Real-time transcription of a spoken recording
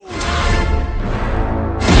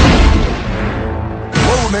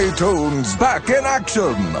Looney Tunes back in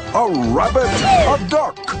action. A rabbit, a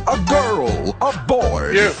duck, a girl, a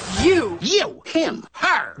boy. You, him,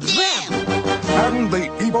 her, them. And the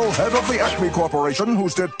evil head of the Acme Corporation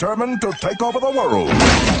who's determined to take over the world.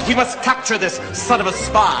 We must capture this son of a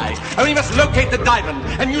spy, and we must locate the diamond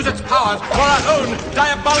and use its powers for our own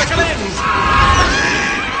diabolical ends.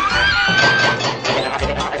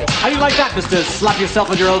 How do you like that, Mr. Slap Yourself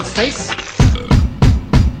on Your Own Face?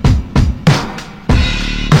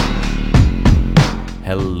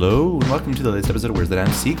 Hello, and welcome to the latest episode of Where's the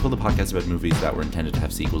Damn Sequel, the podcast about movies that were intended to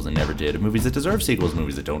have sequels and never did, of movies that deserve sequels,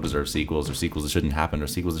 movies that don't deserve sequels, or sequels that shouldn't happen, or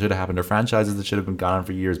sequels that should have happened, or franchises that should have been gone on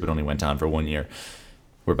for years but only went on for 1 year.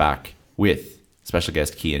 We're back with special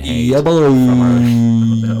guest Cian Hayes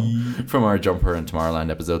from our Jumper and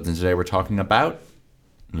Tomorrowland episodes, and today we're talking about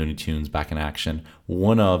Looney Tunes Back in Action,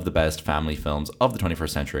 one of the best family films of the 21st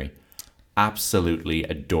century. Absolutely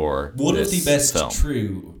adore one this of the best film.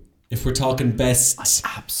 True. If we're talking best,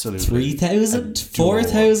 absolutely 3,000,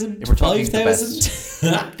 4,000,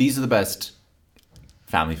 5,000. These are the best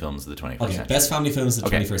family films of the 21st century. Best family films of the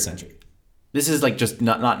 21st century. This is like just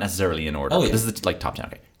not necessarily in order. Oh, yeah. This is like top 10.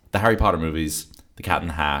 Okay. The Harry Potter movies, The Cat in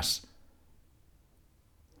the Hat,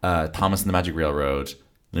 Thomas and the Magic Railroad,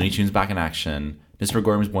 Looney Tunes Back in Action, Mr.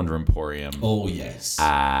 Magorium's Wonder Emporium. Oh yes. And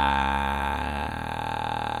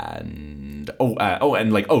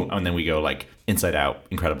then we go like Inside Out,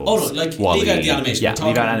 Incredibles. Oh no, like Wall-E. leave out the animation. Yeah,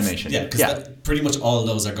 leave out animation. Yeah, because pretty much all of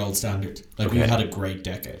those are gold standard. Like we've had a great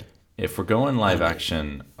decade. If we're going live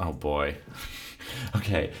action, oh boy.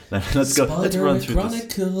 Okay, let's go. Let's run through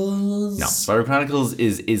Chronicles. This. No, Spider Chronicles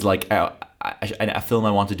is like a film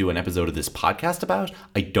I want to do an episode of this podcast about.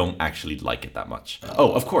 I don't actually like it that much.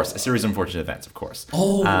 Of course, A Series of Unfortunate Events, of course.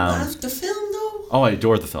 The film though. Oh, I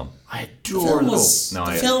adore the film. I adore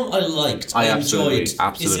the film. I liked. I enjoyed.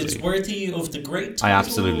 Absolutely. Is it worthy of the great title? I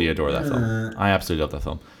absolutely adore that film. I absolutely love that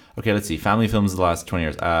film. Okay, let's see. Family films of the last 20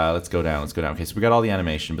 years. Let's go down. Okay, so we got all the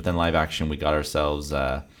animation, but then live action, we got ourselves.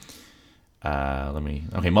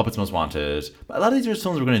 Muppets Most Wanted. But a lot of these are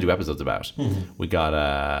films we're going to do episodes about. Mm-hmm. We got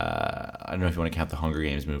I don't know if you want to count the Hunger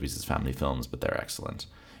Games movies as family films, but they're excellent.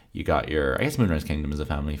 You got I guess Moonrise Kingdom is a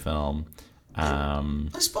family film.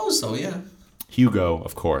 I suppose so, yeah. Hugo,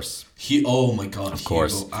 of course. Oh my god, of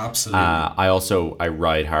course. Hugo, absolutely. I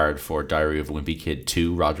ride hard for Diary of a Wimpy Kid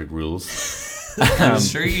 2, Roderick Rules. I'm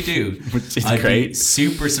sure you do. Which is I'd great. Be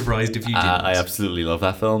super surprised if you didn't. I absolutely love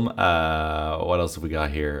that film. What else have we got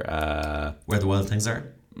here? Where the Wild Things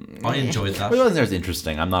Are. I enjoyed that. Where the Wild Things Are is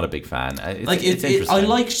interesting. I'm not a big fan. It's interesting. I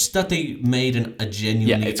liked that they made a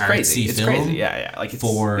genuinely artsy film. It's crazy. Yeah. Like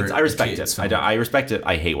I respect it. I respect it.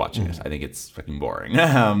 I hate watching it. I think it's fucking boring.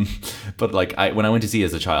 But like when I went to see it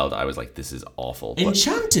as a child, I was like, this is awful. But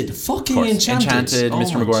Enchanted. Enchanted.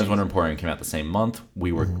 Mr. Magorium's Wonder Emporium came out the same month.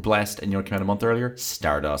 We were blessed, and you know what came out a month earlier?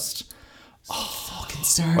 Stardust. Fucking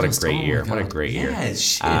Stardust. What a great year. What a great year.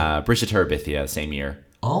 Bridge to Terabithia, same year.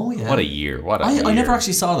 Oh yeah! What a year! I never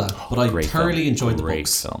actually saw that, but I thoroughly enjoyed the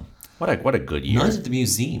books. Film. What a good year! Night at the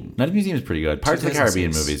Museum. Night at the Museum is pretty good. Pirates of the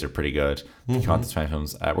Caribbean movies are pretty good. If you want these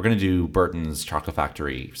films, we're going to do Burton's Chocolate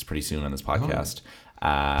Factory pretty soon on this podcast.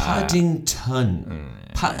 Paddington.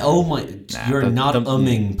 You're not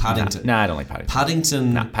umming Paddington. Nah, I don't like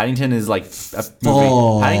Paddington. Paddington is like a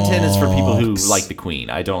movie. Paddington is for people who like the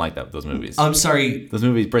Queen. I don't like those movies. I'm sorry. Those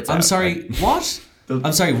movies, Brits out. I'm sorry. What?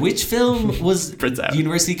 I'm sorry, which film was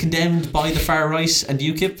universally condemned by the far right and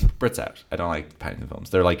UKIP? Brits Out. I don't like Paddington films.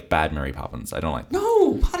 They're like bad Mary Poppins. I don't like them.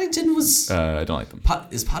 No, Paddington was... I don't like them.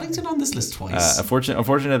 Is Paddington on this list twice? Unfortunate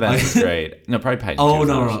Events is great. No, probably Paddington. Oh,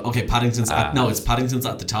 no. Okay, Paddington's it's Paddington's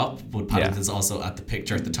at the top, but Paddington's also at the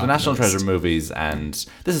picture at the top. The National Treasure movies, and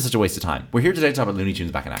this is such a waste of time. We're here today to talk about Looney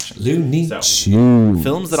Tunes Back in Action. Looney Tunes.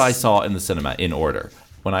 Films that I saw in the cinema in order.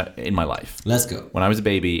 In my life. Let's go. When I was a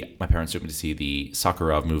baby, my parents took me to see the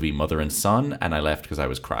Sakharov movie Mother and Son, and I left because I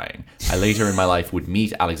was crying. I later in my life would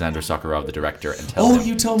meet Alexander Sakharov, the director, and tell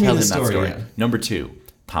him that story. Yeah. Number 2,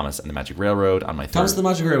 Thomas and the Magic Railroad on my third. Thomas and the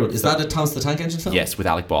Magic Railroad. Is that a Thomas the Tank Engine film? Yes, with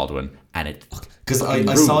Alec Baldwin, and it. Because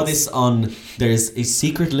I saw this on. There's a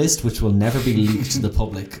secret list which will never be leaked to the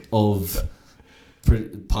public of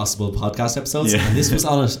possible podcast episodes, and this was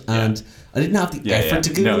on it, and I didn't have the effort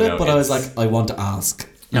to Google it, but I was like, I want to ask.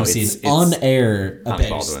 It's on air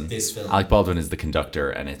about this film. Alec Baldwin is the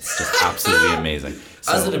conductor, and it's just absolutely amazing.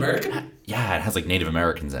 As an American? Yeah, it has like Native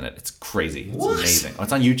Americans in it. It's crazy. It's amazing.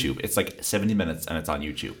 It's on YouTube. It's like 70 minutes, and it's on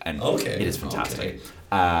YouTube, and it is fantastic. So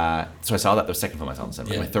I saw that the second film I saw in the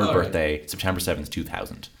cinema. My third birthday, September 7th,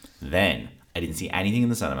 2000. Then I didn't see anything in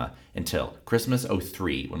the cinema until Christmas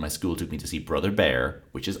 2003, when my school took me to see Brother Bear,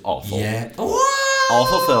 which is awful. Yeah. What?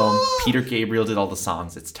 Awful film. Peter Gabriel did all the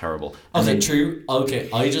songs. It's terrible. And Okay, then- true. Okay,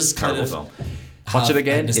 I just kind Terrible of film. Watch it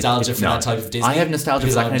again. nostalgia for that type of Disney. I have nostalgia for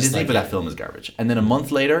because that I'm kind of just Disney, like, but yeah. that film is garbage. And then a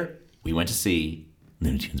month later, we went to see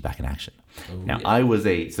Looney Tunes Back in Action. Now,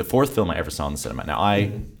 it's the fourth film I ever saw in the cinema. Now,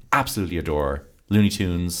 I absolutely adore Looney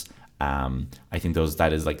Tunes. I think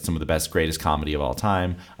that is like some of the best, greatest comedy of all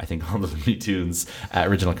time. I think all the Looney Tunes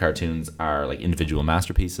original cartoons are like individual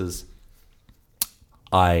masterpieces.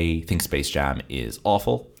 I think Space Jam is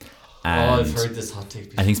awful. And I've heard this hot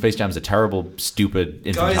take. I think Space Jam is a terrible, stupid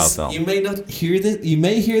infantile Guys, film. you may not hear this. You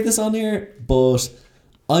may hear this on air, but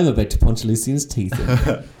I'm about to punch Lucian's teeth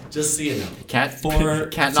in. Just so you know. Can't For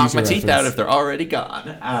knock my future teeth out reference. if they're already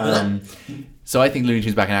gone. So I think Looney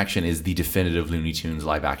Tunes Back in Action is the definitive Looney Tunes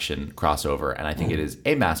live action crossover, and I think it is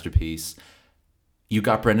a masterpiece. You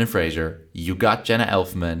got Brendan Fraser, you got Jenna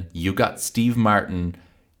Elfman, you got Steve Martin,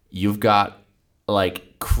 you've got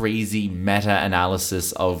like crazy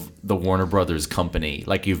meta-analysis of the Warner Brothers company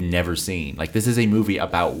like you've never seen. Like this is a movie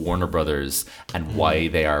about Warner Brothers and why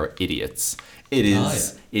they are idiots. It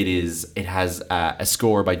has a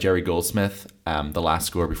score by Jerry Goldsmith, the last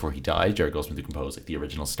score before he died. Jerry Goldsmith, who composed like the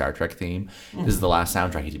original Star Trek theme. This is the last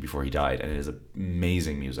soundtrack he did before he died, and it is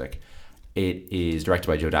amazing music. It is directed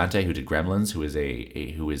by Joe Dante, who did Gremlins, who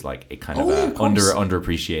is like a kind of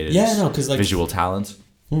underappreciated visual talent.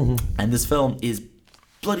 And this film is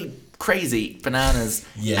bloody crazy bananas.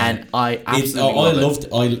 Yeah, and I absolutely love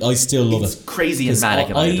it. I still love it's it. Crazy and manic,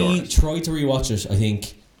 and I adore it. tried to rewatch it. I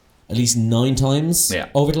think at least 9 times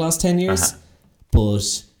over the last 10 years.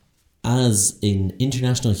 But as an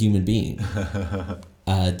international human being,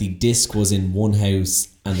 the disc was in one house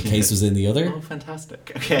and the case was in the other. Oh,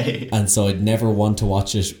 fantastic. Okay. And so I'd never want to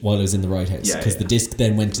watch it while I was in the right house, because the disc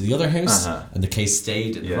then went to the other house and the case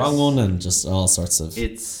stayed in the wrong one, and just all sorts of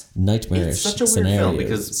nightmarish It's such a scenarios. weird film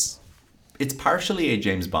because it's partially a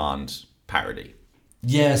James Bond parody.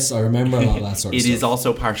 Yes, I remember a lot of that sort of stuff. It is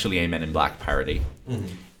also partially a Men in Black parody.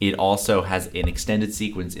 It also has an extended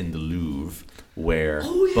sequence in the Louvre where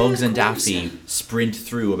Bugs and Daffy sprint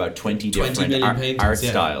through about 20 different art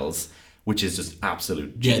styles, which is just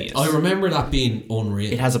absolute genius. I remember that being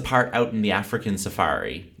unreal. It has a part out in the African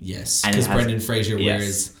safari. Yes, because Brendan Fraser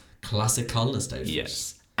wears classic colonist outfits.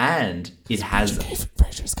 Yes, and it has...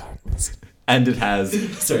 Fraser's colonist. And it has...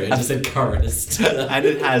 Sorry, I just said colonist. And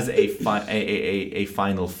it has a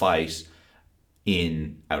final fight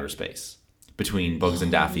in outer space between Bugs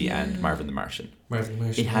and Daffy and Marvin the Martian.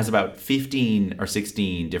 It has about 15 or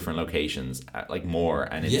 16 different locations, like more,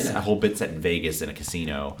 and it's a whole bit set in Vegas in a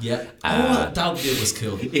casino. Yeah. That bit was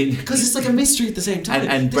cool. Because it's like a mystery at the same time.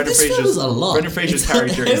 And Brendan Fraser's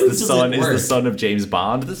character is the son of James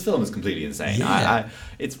Bond. This film is completely insane. Yeah.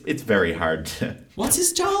 It's very hard to... What's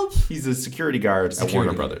his job? He's a security guard at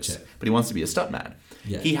Warner Brothers, but he wants to be a stuntman.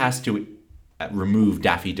 Yeah. He has to remove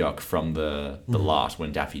Daffy Duck from the lot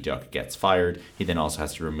when Daffy Duck gets fired. He then also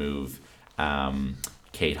has to remove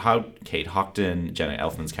Kate Houghton, Jenna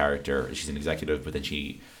Elfman's character. She's an executive, but then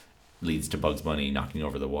she leads to Bugs Bunny knocking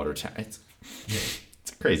over the water tank. It's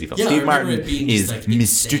a crazy film. Steve Martin is like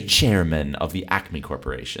Mr. Chairman of the Acme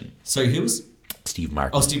Corporation. Sorry, who was? Steve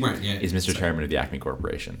Martin. Oh, Steve Martin, yeah. Is Mr. Chairman of the Acme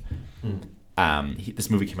Corporation. This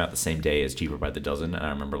movie came out the same day as Cheaper by the Dozen, and I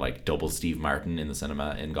remember like double Steve Martin in the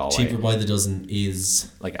cinema in Galway. Cheaper by the Dozen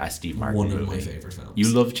is like a Steve Martin one movie. of my favourite films. You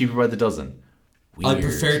love Cheaper by the Dozen? Weird. I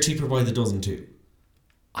prefer Cheaper by the Dozen too.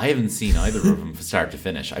 I haven't seen either of them from start to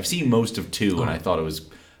finish. I've seen most of 2, and I thought it was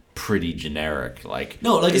pretty generic. Like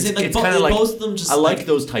it's kind of like both of them. Just I like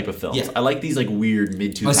those type of films. I like these like weird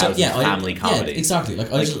mid-2000s family comedies. Yeah, exactly.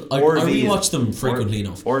 Like I rewatch them frequently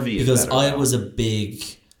enough. Because I was a big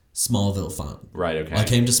Smallville fan. Right. Okay. I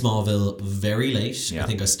came to Smallville very late. Yeah. I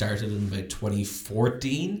think I started in about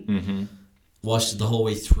 2014. Mm-hmm. Watched it the whole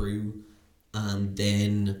way through, and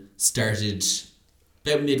then started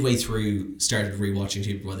about midway through. Started rewatching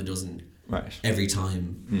Cheaper by the Dozen. Right. Every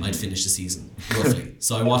time I'd finish the season, roughly.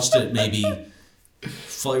 So I watched it maybe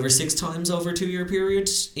 5 or 6 times over a 2-year period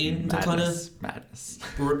in the kind of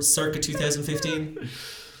circa 2015.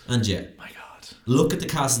 And my God, look at the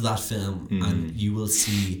cast of that film, and you will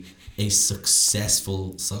see a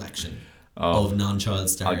successful selection of non-child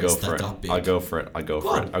stars that got big. I'll go for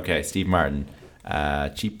it. Okay, Steve Martin.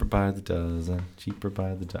 Cheaper by the Dozen.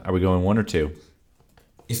 Are we going 1 or 2?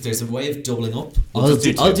 If there's a way of doubling up, I'll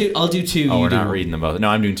do 2. Oh, we're not reading them both. No,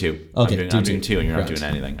 I'm doing 2. Okay, I'm doing 2, and you're not doing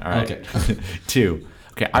anything. All right. Okay. 2.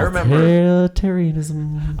 Okay, I remember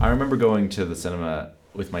going to the cinema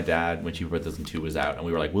with my dad when Cheaper by the Dozen 2 was out, and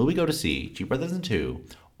we were like, will we go to see Cheaper by the Dozen 2,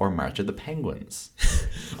 or March of the Penguins.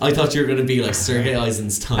 I thought you were going to be like Sergei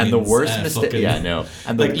Eisenstein. And the worst mistake... Yeah, no.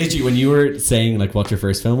 And like, literally, when you were saying, like, what your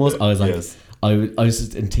first film was, I was like... Yes. I was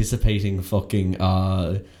just anticipating fucking...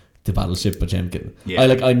 The Battleship Potemkin. Yeah.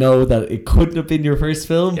 I know that it couldn't have been your first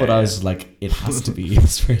film, but I was just like, it has to be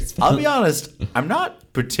his first film. I'll be honest, I'm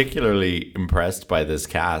not particularly impressed by this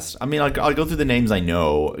cast. I mean, I'll go through the names I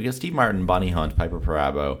know. You got Steve Martin, Bonnie Hunt, Piper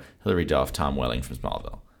Perabo, Hilary Duff, Tom Welling from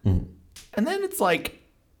Smallville. Mm-hmm. And then it's like,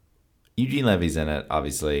 Eugene Levy's in it,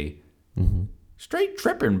 obviously. Mm-hmm. Straight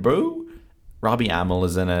tripping, boo. Robbie Amell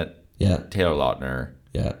is in it. Yeah. Taylor Lautner.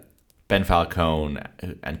 Yeah. Ben Falcone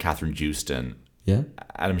and Catherine Joosten. Yeah.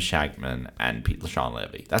 Adam Shankman and Sean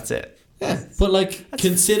Levy. That's it. Yeah, but like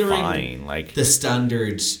considering fine. Like the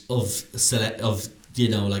standard of you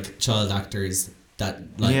know, like child actors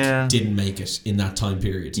that like didn't make it in that time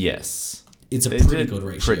period. Yes, it's a pretty good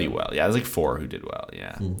ratio. Pretty well. Yeah, there's like 4 who did well.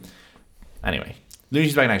 Yeah. Anyway, Looney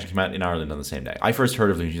Tunes Back in Action came out in Ireland on the same day. I first heard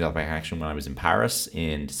of Looney Tunes Back in Action when I was in Paris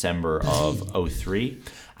in December of 2003,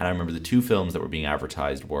 and I remember the 2 films that were being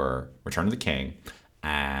advertised were Return of the King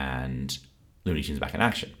and Looney Tunes Back in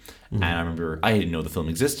Action. And I remember I didn't know the film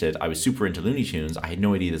existed. I was super into Looney Tunes. I had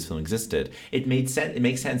no idea this film existed. It made sense. It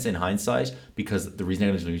makes sense in hindsight, because the reason I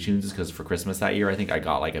got into Looney Tunes is because for Christmas that year, I think I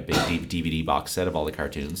got like a big DVD box set of all the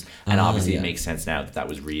cartoons. And obviously it makes sense now that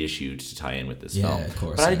was reissued to tie in with this film. Of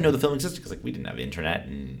course, but I didn't know the film existed because like we didn't have internet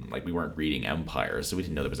and like we weren't reading Empire, so we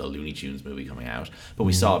didn't know there was a Looney Tunes movie coming out. But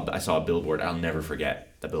I saw a billboard. I'll never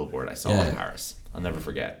forget the billboard I saw in Paris. I'll never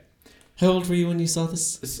forget. How old were you when you saw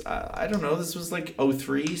this? I don't know. This was like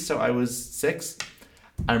 2003, so I was 6.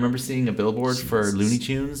 I remember seeing a billboard for Looney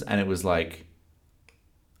Tunes, and it was like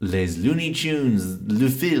Les Looney Tunes, le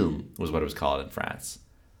film was what it was called in France.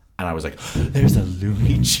 And I was like, there's a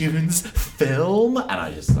Looney Tunes film? And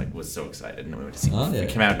I just like was so excited. And we went to see it. It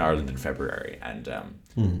came out in Ireland in February, and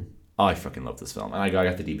I fucking love this film. And I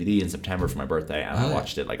got the DVD in September for my birthday, and I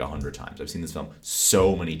watched it like 100 times. I've seen this film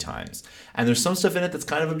so many times. And there's some stuff in it that's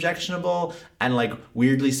kind of objectionable and like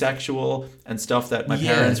weirdly sexual and stuff that my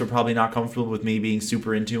parents were probably not comfortable with me being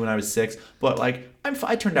super into when I was 6. But like,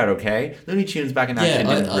 I turned out okay. Looney Tunes Back in Action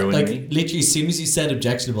didn't ruin like, me. Literally, as soon as you said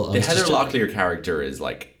objectionable, the Heather Locklear character is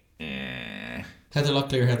like, Heather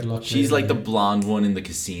Locklear. She's like the blonde one in the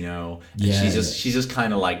casino. And she's just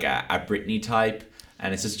kind of like a Britney type.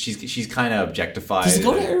 And it's just she's kind of objectified. Does it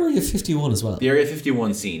go to Area 51 as well? The Area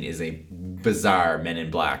 51 scene is a bizarre Men in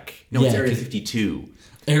Black. No, it's Area 52.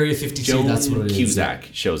 Area 52, that's what it is. Cusack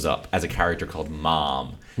shows up as a character called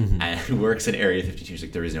Mom, and who works in Area 52. She's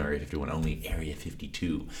like, there is no Area 51, only Area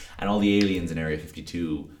 52. And all the aliens in Area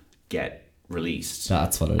 52 get released.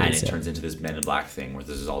 That's what it is. And it turns into this Men in Black thing where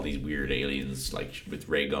there's all these weird aliens like with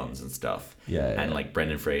ray guns and stuff. And like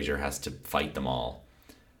Brendan Fraser has to fight them all.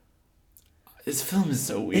 This film is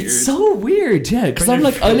so weird. It's so weird, yeah. Because I'm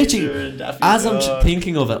like, I literally, as I'm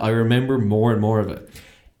thinking of it, I remember more and more of it.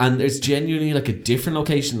 And there's genuinely like a different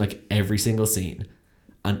location, like every single scene.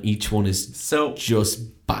 And each one is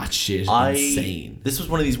just batshit insane. This was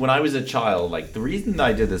one of these, when I was a child, like the reason that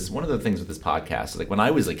I did this, one of the things with this podcast is like when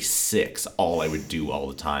I was like 6, all I would do all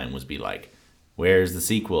the time was be like, where's the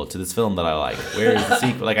sequel to this film that I like? Where's the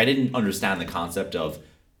sequel? Like I didn't understand the concept of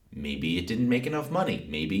maybe it didn't make enough money.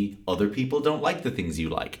 Maybe other people don't like the things you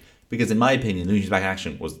like. Because in my opinion, Looney Tunes Back in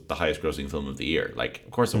Action was the highest grossing film of the year. Like,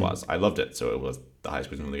 of course it was. I loved it, so it was the highest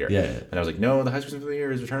grossing film of the year. Yeah. And I was like, no, the highest grossing film of the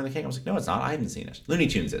year is Return of the King. I was like, no, it's not. I haven't seen it. Looney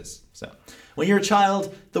Tunes is. So, when you're a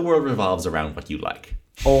child, the world revolves around what you like.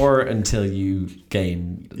 Or until you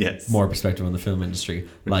gain more perspective on the film industry.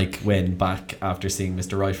 Like when back after seeing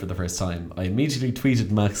Mr. Right for the first time, I immediately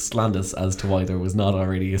tweeted Max Landis as to why there was not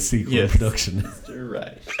already a sequel in production. Mr.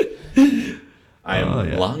 Right. I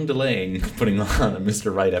am long delaying putting on a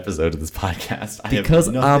Mr. Right episode of this podcast. Because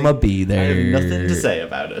I'ma be there. I have nothing to say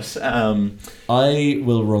about it. I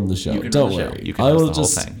will run the show. Don't worry. I will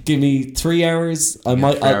just give me 3 hours. I'll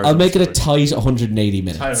make it a tight 180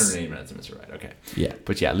 minutes. Tight 180 minutes of Mr. Right. Okay. Yeah.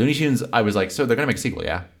 But yeah, Looney Tunes. I was like, so they're gonna make a sequel,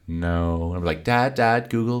 yeah? No. And I was like, Dad,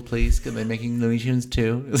 Google, please. Are they making Looney Tunes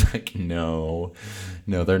 2? It was like, no,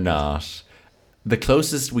 they're not. The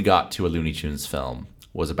closest we got to a Looney Tunes film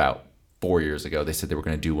was about 4 years ago. They said they were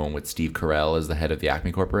going to do one with Steve Carell as the head of the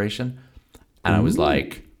Acme Corporation. And I was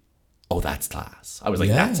like, oh, that's class. I was like,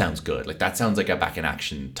 that sounds good. Like, that sounds like a Back in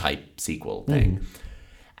Action type sequel thing.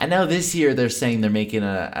 And now this year they're saying they're making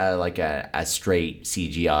a straight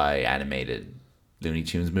CGI animated Looney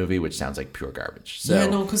Tunes movie, which sounds like pure garbage. So, yeah,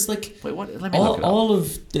 no, because like, wait, what? Let me look it up. All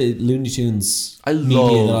of the Looney Tunes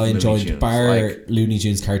media that I enjoyed, Tunes, bar Looney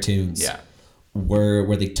Tunes cartoons, were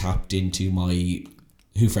where they tapped into my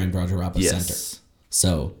Who Framed Roger Rabbit center.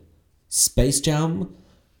 So, Space Jam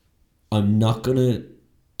I'm not gonna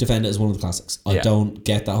defend it as one of the classics. I don't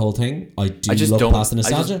get that whole thing. I just love don't, past the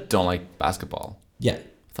nostalgia. I just don't like basketball. Yeah.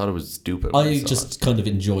 I thought it was stupid. when I saw just it. kind of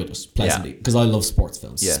enjoyed it pleasantly because I love sports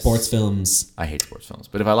films. Yes. Sports films. I hate sports films,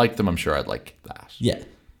 but if I liked them, I'm sure I'd like that. Yeah.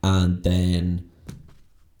 And then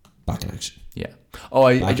Back in Action. Yeah. Oh,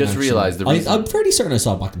 I just realized the reason. I'm pretty certain I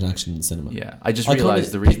saw Back in Action in the cinema. Yeah, I just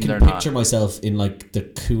realized the reason they're I can not. picture myself in like the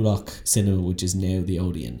Kulak cinema, which is now the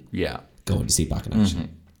Odeon. Yeah. Going to see Back in Action.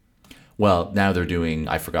 Mm-hmm. Well, now they're doing.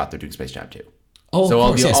 I forgot they're doing Space Jam 2. Oh, so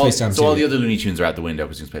of course, Space Jam 2. all the other Looney Tunes are out the window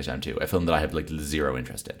because Space Jam 2, a film that I have like zero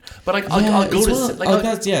interest in. But like, I'll go to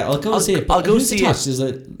see. I'll go see it. I'll go Who's see attached? it. Is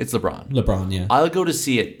it It's LeBron. LeBron? Yeah. I'll go to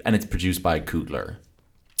see it, and it's produced by Coogler.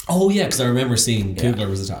 Oh yeah, because I remember seeing Coogler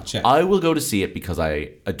was attached. Yeah. I will go to see it because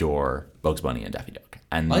I adore Bugs Bunny and Daffy Duck,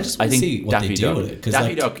 and I just want to see what they do with it.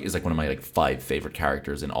 Daffy Duck is like one of my like 5 favorite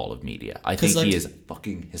characters in all of media. I think he is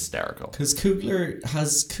fucking hysterical. Because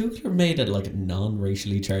Coogler made it like a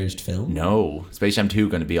non-racially charged film? No, Space Jam 2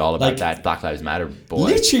 going to be all about that Black Lives Matter boy.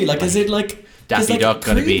 Literally, is it like Daffy Duck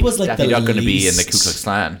going to be Daffy Duck going to be in the Ku Klux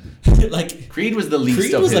Klan? Like Creed was the least.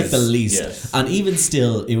 Creed of was his, like the least, yes. and even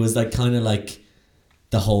still, it was like kind of like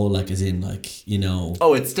the whole like as in like you know.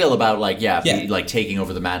 Oh, it's still about like like taking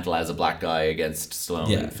over the mantle as a black guy against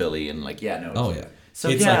Stallone and Philly and like no. Oh yeah. So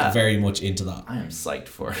it's like very much into that. I am psyched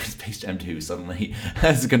for Space Jam 2 suddenly.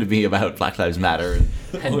 It's going to be about Black Lives Matter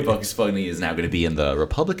and Bugs Bunny is now going to be in the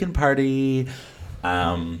Republican Party.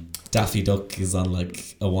 Daffy Duck is on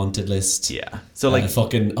like a wanted list. Yeah. So like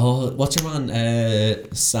what's your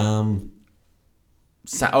man? Sam.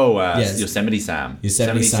 Yosemite Sam.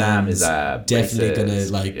 Yosemite Sam is definitely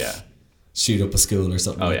gonna shoot up a school or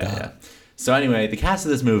something like that. Yeah. So anyway, the cast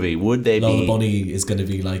of this movie, would they Lola be... Bunny is gonna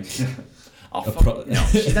be like... no,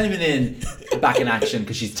 she's not even in Back in Action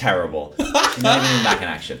because she's terrible. She's not even in Back in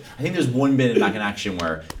Action. I think there's one bit in Back in Action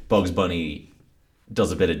where Bugs Bunny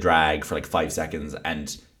does a bit of drag for like 5 seconds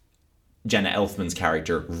and Jenna Elfman's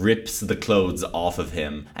character rips the clothes off of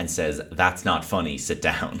him and says, "That's not funny, sit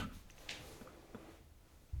down."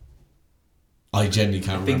 I genuinely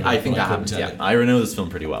can't remember. I think that happened. Yeah, I know this film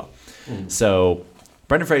pretty well. So,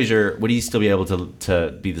 Brendan Fraser, would he still be able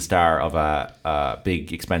to be the star of a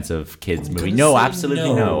big, expensive kids movie? No,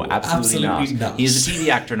 absolutely no. Absolutely not. He's a TV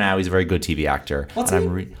actor now. He's a very good TV actor.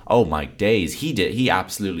 Oh my days, he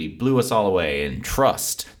absolutely blew us all away in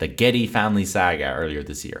Trust, the Getty family saga earlier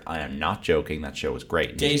this year. I am not joking. That show was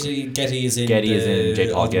great. Getty is in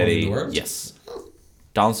J. Paul Getty. Yes.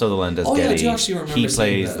 Donald Sutherland as Getty. Yeah, do you actually remember he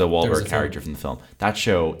plays the Wahlberg film. character from the film. That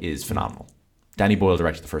show is phenomenal. Danny Boyle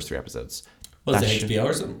directed the first 3 episodes. Was it HBO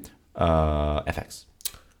or something? FX.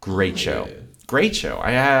 Great show. Yeah. Great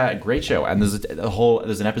show. Great show. And there's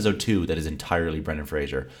an episode 2 that is entirely Brendan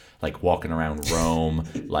Fraser, like walking around Rome,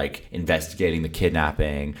 like investigating the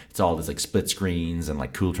kidnapping. It's all this like split screens and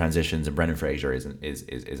like cool transitions. And Brendan Fraser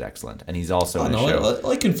is excellent. And he's also in a show.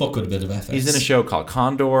 I can fuck with a bit of FX. He's in a show called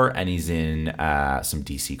Condor, and he's in some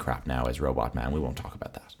DC crap now as Robot Man. We won't talk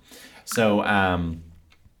about that. So,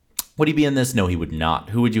 would he be in this? No, he would not.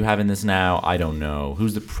 Who would you have in this now? I don't know.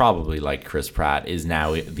 Who's probably like Chris Pratt is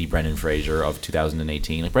now the Brendan Fraser of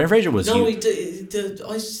 2018. Like Brendan Fraser was huge.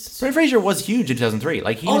 Brendan Fraser was huge in 2003.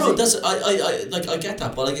 Like I get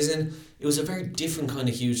that, but like as in it was a very different kind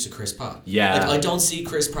of huge to Chris Pratt. Yeah. Like I don't see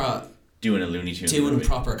Chris Pratt doing a Looney Tunes doing movie.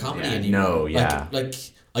 Proper comedy anymore. No, yeah. Like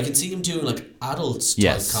I can see him doing like adult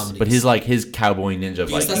type comedy. But his Cowboy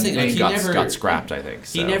Ninja got scrapped, I think.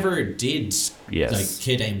 So. He never did like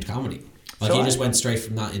kid aimed comedy. Like he just went straight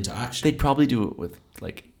from that into action. They'd probably do it with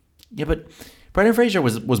like but Brendan Fraser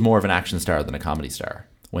was more of an action star than a comedy star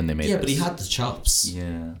when they made this. Yeah, but he had the chops.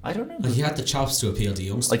 Yeah. I don't know. Like he had the chops to appeal to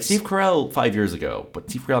youngsters. Like Steve Carell 5 years ago, but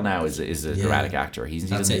Steve Carell now is a dramatic actor. He's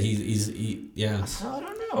I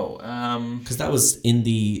don't know. Because that was in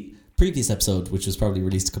the previous episode, which was probably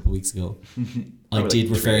released a couple of weeks ago. I did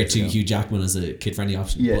refer to Hugh Jackman as a kid-friendly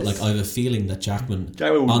option, but like I have a feeling that Jackman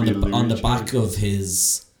on the back of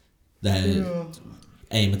his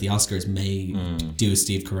aim at the Oscars may do a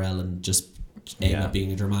Steve Carell and just aim at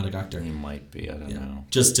being a dramatic actor. He might be. I don't know.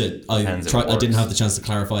 Just to I didn't have the chance to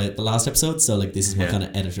clarify it the last episode, so like this is my kind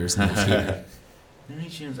of editor's note here.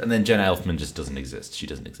 And then Jenna Elfman just doesn't exist. She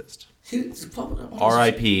doesn't exist.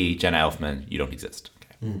 R.I.P. Jenna Elfman. You don't exist.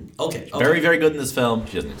 Okay. Very, very good in this film.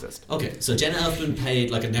 She doesn't exist. Okay, so Jenna Elfman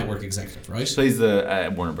played like a network executive, right? She plays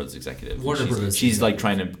the Warner Brothers executive. She's like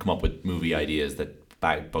trying to come up with movie ideas that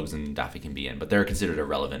Bugs and Daffy can be in, but they're considered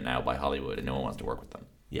irrelevant now by Hollywood, and no one wants to work with them.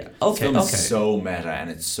 Yeah. Okay. This film is so meta and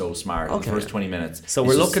it's so smart. Okay. The first 20 minutes. So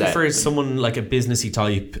we're looking for someone like a businessy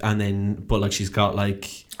type, and then but like she's got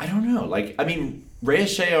like I don't know. Like I mean, Rhea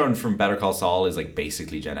Seehorn from Better Call Saul is like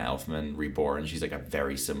basically Jenna Elfman reborn. She's like a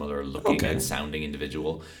very similar looking and sounding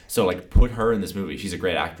individual. So like put her in this movie. She's a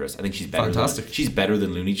great actress. I think she's better. She's better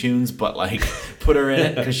than Looney Tunes, but like put her in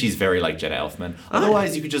it because she's very like Jenna Elfman.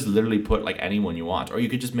 Otherwise, you could just literally put like anyone you want, or you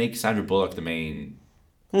could just make Sandra Bullock the main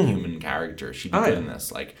human character. She'd be good in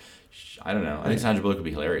this. Like, I don't know. I think Sandra Bullock would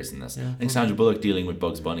be hilarious in this. I think Sandra Bullock dealing with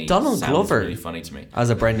Bugs Bunny sounds really funny to me.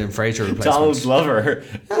 As a Brendan Fraser replacement. Donald Glover.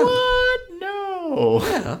 What? No.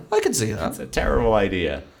 Yeah, I can see that. That's a terrible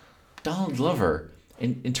idea. Donald Glover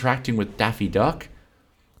interacting with Daffy Duck.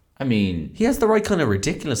 I mean, he has the right kind of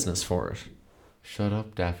ridiculousness for it. Shut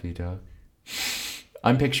up, Daffy Duck.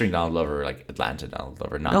 I'm picturing Donald Glover like Atlanta Donald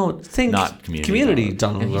Glover, not Community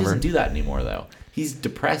Donald Glover. He doesn't do that anymore though. He's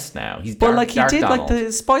depressed now. He's dark, but like he did Donald. Like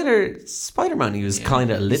the Spider-Man. He was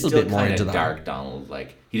kind of a little bit more into that. Dark Donald.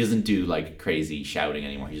 Like he doesn't do like crazy shouting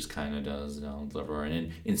anymore. He just kind of does Donald Glover.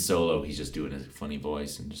 And in Solo, he's just doing a funny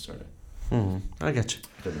voice and just sort of. I get you.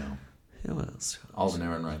 I don't know. Who else? Alden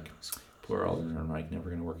Ehrenreich. Poor Alden Ehrenreich. Never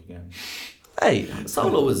gonna work again. Hey,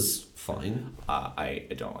 Solo was fine. I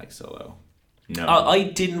don't like Solo. No, I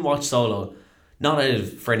didn't watch Solo, not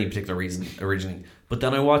for any particular reason originally. But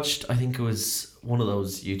then I watched, I think it was one of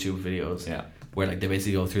those YouTube videos where like they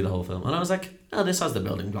basically go through the whole film. And I was like, oh, this has the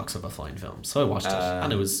building blocks of a fine film. So I watched it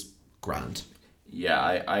and it was grand. Yeah,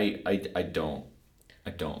 I don't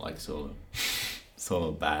like Solo.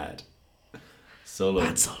 Solo bad. Bad Solo.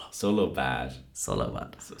 Solo bad. Solo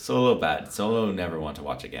bad. Solo bad. Solo never want to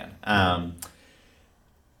watch again.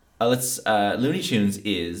 Looney Tunes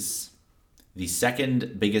is the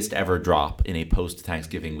second biggest ever drop in a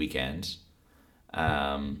post-Thanksgiving weekend.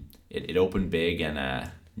 It opened big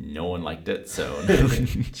and no one liked it, so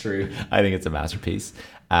true. I think it's a masterpiece.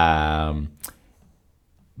 Box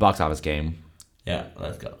office game. Yeah,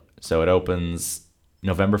 let's go. So it opens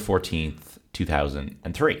November 14th,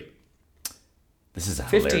 2003. This is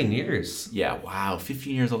 15 years. Yeah, wow,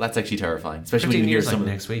 15 years old. That's actually terrifying, especially when you hear some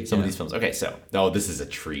next week. Some of these films. Okay, so this is a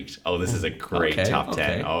treat. Oh, this is a great top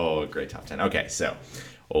 10. Oh, a great top 10. Okay, so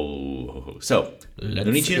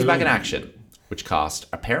Looney Tunes Back in Action, which cost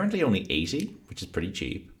apparently only $80, which is pretty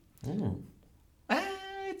cheap.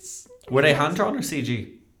 Were they hand drawn or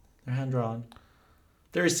CG? They're hand drawn.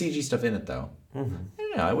 There is CG stuff in it though. I don't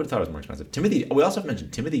know. I would have thought it was more expensive. We also have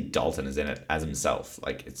mentioned Timothy Dalton is in it as himself.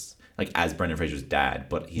 Like it's like as Brendan Fraser's dad,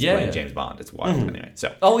 but he's playing James Bond. It's wild anyway.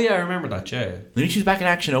 So. Oh yeah, I remember that. Yeah. Looney Tunes Back in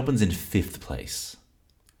Action opens in 5th place.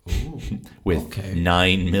 With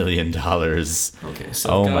 $9 million. Okay, so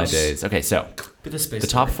oh my days. Okay, so the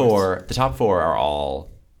top four are all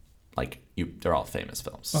they're all famous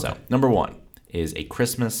films. Okay. So number 1 is a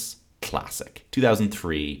Christmas classic,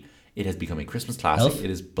 2003. It has become a Christmas classic. Elf? It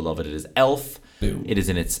is beloved. It is Elf. Boom. It is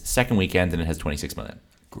in its second weekend and it has 26 million.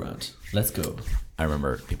 Grant, let's go. I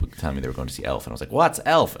remember people telling me they were going to see Elf, and I was like, "What's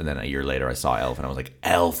Elf?" And then a year later, I saw Elf, and I was like,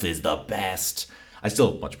 "Elf is the best." I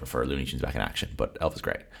still much prefer Looney Tunes Back in Action, but Elf is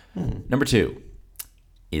great. Number 2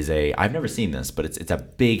 is I've never seen this, but it's a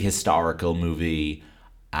big historical movie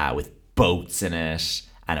with boats in it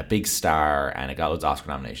and a big star, and it got loads of Oscar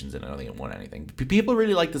nominations, and I don't think it won anything. People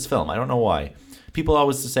really like this film. I don't know why. People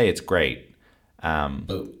always say it's great.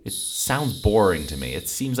 It sounds boring to me. It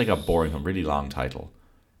seems like a boring film. Really long title.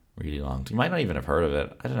 Really long. You might not even have heard of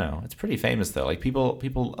it. I don't know. It's pretty famous though. Like a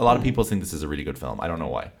lot of people think this is a really good film. I don't know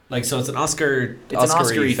why. Like, so it's an Oscar. It's an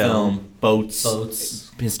Oscar-y film.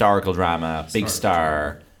 Boats. Historical drama. Big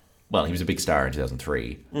star. Well, he was a big star in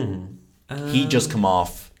 2003. He just come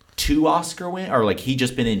off 2 Oscar he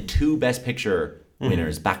just been in 2 Best Picture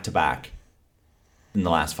winners back to back in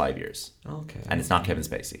the last 5 years. Okay. And it's not Kevin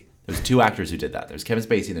Spacey. There's 2 actors who did that. There's Kevin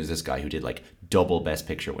Spacey and there's this guy who did like double Best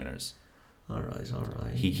Picture winners. All right.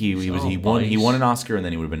 He won an Oscar and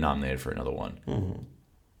then he would have been nominated for another one.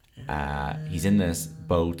 He's in this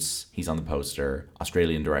Boats. He's on the poster.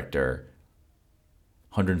 Australian director.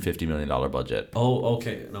 $150 million budget. Oh,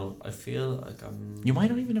 okay. No, I feel like You might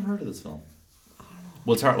not even have heard of this film.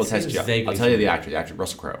 We'll test you. I'll tell you the actor. The actor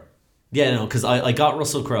Russell Crowe. Yeah, no, because I got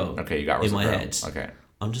Russell Crowe. Okay, you got Russell Crowe. In my head. Okay.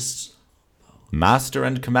 I'm just... Master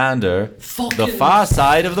and Commander. The Far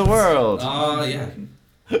Side of the World. Oh, yeah.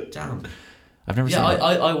 Damn. I've never seen it.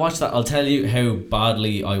 I watched that. I'll tell you how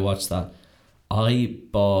badly I watched that. I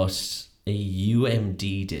bought a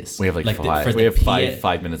UMD disc. We have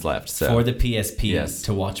five minutes left. So. For the PSP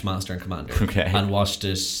to watch Master and Commander. Okay. And watched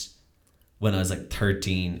it when I was like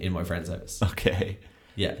 13 in my friend's house. Okay.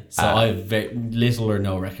 Yeah. So I have very little or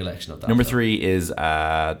no recollection of that. Number 3 is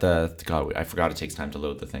I forgot it takes time to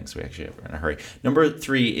load the thing, so we actually are in a hurry. Number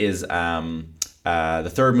 3 is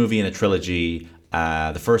the third movie in a trilogy.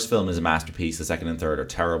 The first film is a masterpiece. The second and third are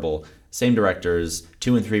terrible. Same directors.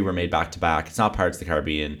 2 and 3 were made back to back. It's not Pirates of the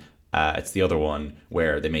Caribbean. It's the other one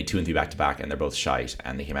where they made 2 and 3 back to back, and they're both shite,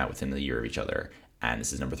 and they came out within a year of each other. And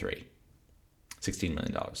this is number 3. $16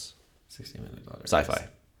 million. $16 million. Sci-fi.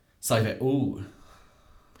 Sci-fi. Ooh.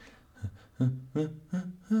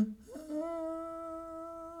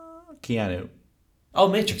 Keanu. Oh,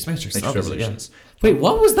 Matrix Revolutions. Yeah. Wait,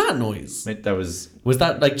 what was that noise? That was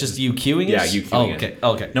that like just you queuing it? Yeah, you queuing it. it.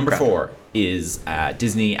 Okay. Number 4 is a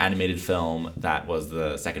Disney animated film that was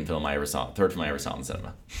the third film I ever saw in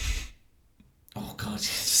cinema. Oh God.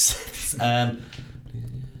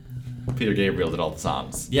 Peter Gabriel did all the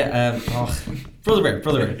songs. Yeah. Brother Bear.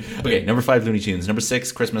 Okay, number 5, Looney Tunes. Number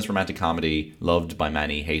 6, Christmas romantic comedy, loved by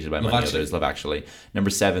many, hated by many others. Love Actually. Number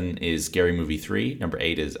 7 is Scary Movie 3. Number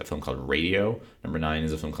 8 is a film called Radio. Number 9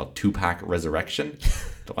 is a film called Tupac Resurrection.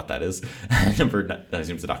 Don't know what that is. I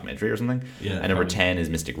assume it's a documentary or something. Yeah. And number 10 is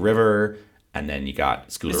Mystic River. And then you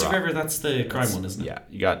got School of Rock. Mystic River, that's the crime one, isn't it? Yeah.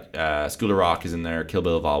 You got School of Rock is in there, Kill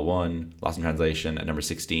Bill Vol 1, Lost in Translation. At number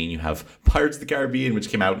 16, you have Pirates of the Caribbean, which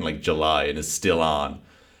came out in like July and is still on.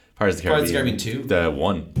 Pirates of the Caribbean 2? The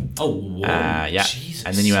 1. Oh, 1. Yeah. Jesus.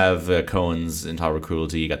 And then you have Coen's Intolerable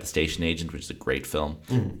Cruelty. You got The Station Agent, which is a great film.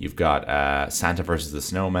 You've got Santa versus the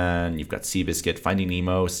Snowman. You've got Seabiscuit. Finding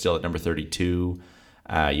Nemo, still at number 32.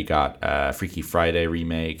 You got Freaky Friday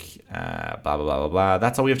remake, blah, blah, blah, blah, blah.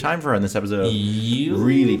 That's all we have time for in this episode.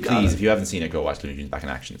 Really, please, if you haven't seen it, go watch Looney Tunes Back in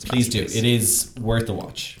Action. It's a please do. It is worth a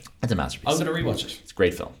watch. It's a masterpiece. I'm going to rewatch it. It's a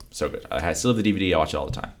great film. So good. I still have the DVD. I watch it all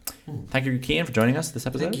the time. Thank you, Cian, for joining us this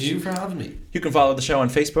episode. Thank you for having me. You can follow the show on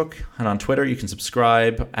Facebook and on Twitter. You can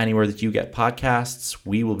subscribe anywhere that you get podcasts.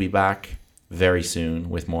 We will be back very soon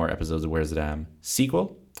with more episodes of Where's the Damn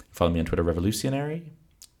sequel. Follow me on Twitter, Revolutionary.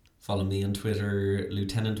 Follow me on Twitter,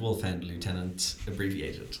 Lieutenant Wolfhound, Lieutenant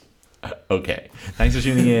abbreviated. Okay. Thanks for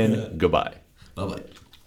tuning in. Goodbye. Bye-bye.